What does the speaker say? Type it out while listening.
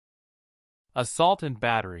Assault and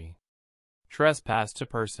battery. Trespass to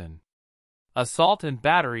person. Assault and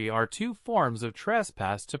battery are two forms of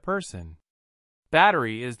trespass to person.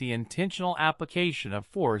 Battery is the intentional application of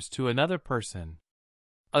force to another person.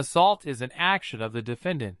 Assault is an action of the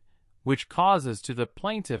defendant, which causes to the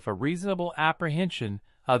plaintiff a reasonable apprehension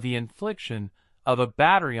of the infliction of a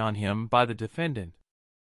battery on him by the defendant.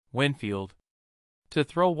 Winfield. To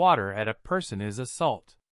throw water at a person is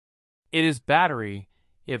assault. It is battery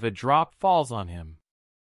if a drop falls on him.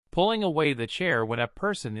 Pulling away the chair when a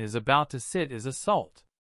person is about to sit is assault.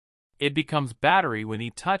 It becomes battery when he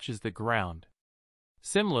touches the ground.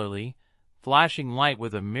 Similarly, flashing light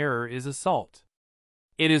with a mirror is assault.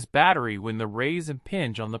 It is battery when the rays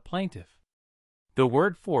impinge on the plaintiff. The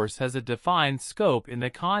word force has a defined scope in the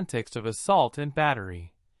context of assault and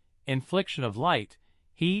battery. Infliction of light,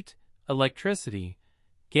 heat, electricity,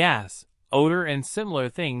 gas, odor, and similar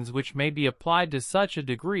things which may be applied to such a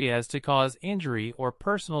degree as to cause injury or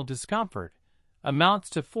personal discomfort, amounts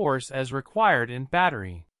to force as required in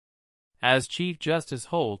battery. As Chief Justice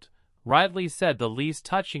Holt rightly said, the least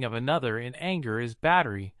touching of another in anger is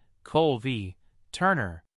battery, Cole v.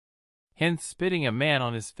 Turner. Hence spitting a man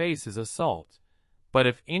on his face is assault, but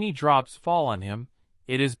if any drops fall on him,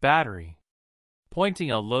 it is battery.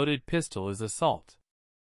 Pointing a loaded pistol is assault.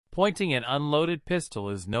 Pointing an unloaded pistol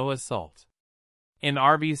is no assault. In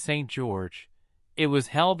R.V. St. George, it was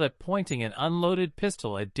held that pointing an unloaded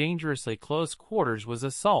pistol at dangerously close quarters was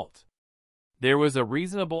assault. There was a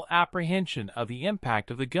reasonable apprehension of the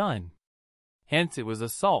impact of the gun. Hence it was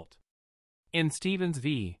assault. In Stevens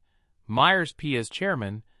v. Myers P. as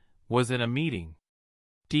chairman, was in a meeting.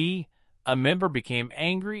 D. A member became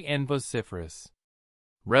angry and vociferous.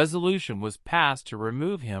 Resolution was passed to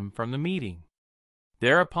remove him from the meeting.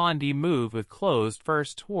 Thereupon D. moved with closed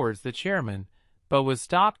fist towards the chairman, but was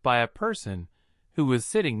stopped by a person who was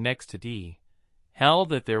sitting next to D. Held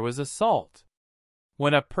that there was assault.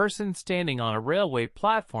 When a person standing on a railway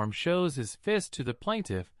platform shows his fist to the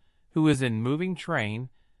plaintiff, who is in moving train,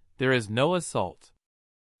 there is no assault.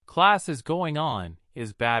 Class is going on,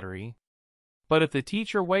 is battery. But if the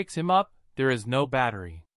teacher wakes him up, there is no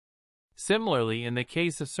battery. Similarly, in the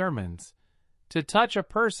case of sermons, to touch a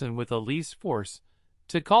person with the least force,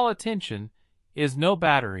 to call attention, is no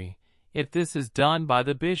battery, if this is done by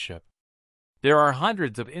the bishop. There are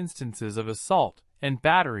hundreds of instances of assault and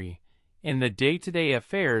battery in the day-to-day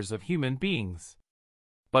affairs of human beings.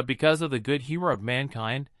 But because of the good humor of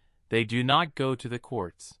mankind, they do not go to the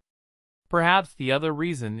courts. Perhaps the other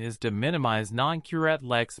reason is to minimize non curat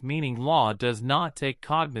lex, meaning law does not take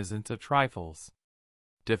cognizance of trifles.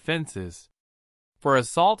 Defenses. For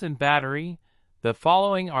assault and battery, the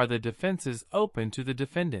following are the defenses open to the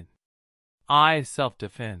defendant. I.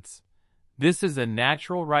 Self-defense. This is a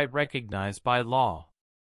natural right recognized by law.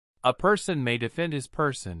 A person may defend his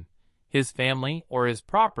person, his family, or his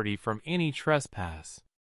property from any trespass.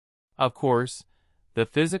 Of course, the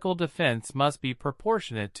physical defense must be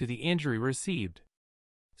proportionate to the injury received.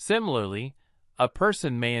 Similarly, a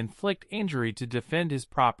person may inflict injury to defend his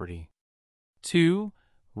property. 2.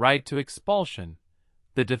 Right to expulsion.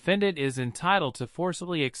 The defendant is entitled to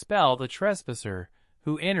forcibly expel the trespasser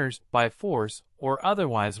who enters by force or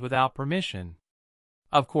otherwise without permission.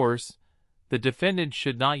 Of course, the defendant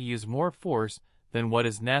should not use more force than what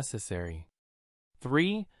is necessary.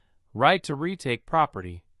 3. Right to retake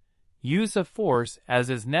property. Use of force as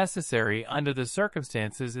is necessary under the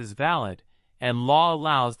circumstances is valid, and law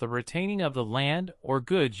allows the retaining of the land or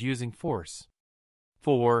goods using force.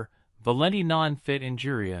 4. Valenti non fit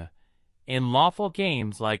injuria. In lawful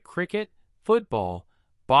games like cricket, football,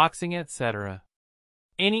 boxing, etc.,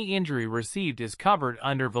 any injury received is covered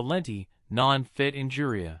under valenti non fit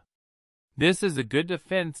injuria. This is a good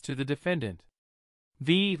defense to the defendant.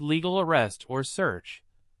 V. Legal arrest or search.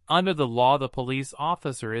 Under the law, the police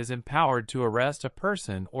officer is empowered to arrest a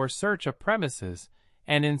person or search a premises,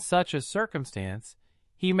 and in such a circumstance,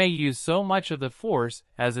 he may use so much of the force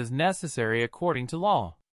as is necessary according to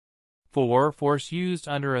law. 4. Force used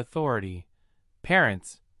under authority.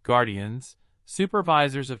 Parents, guardians,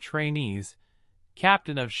 supervisors of trainees,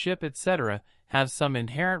 captain of ship, etc., have some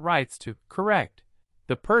inherent rights to correct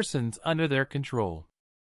the persons under their control.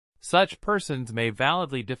 Such persons may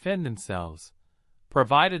validly defend themselves,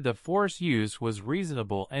 provided the force used was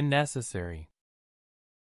reasonable and necessary.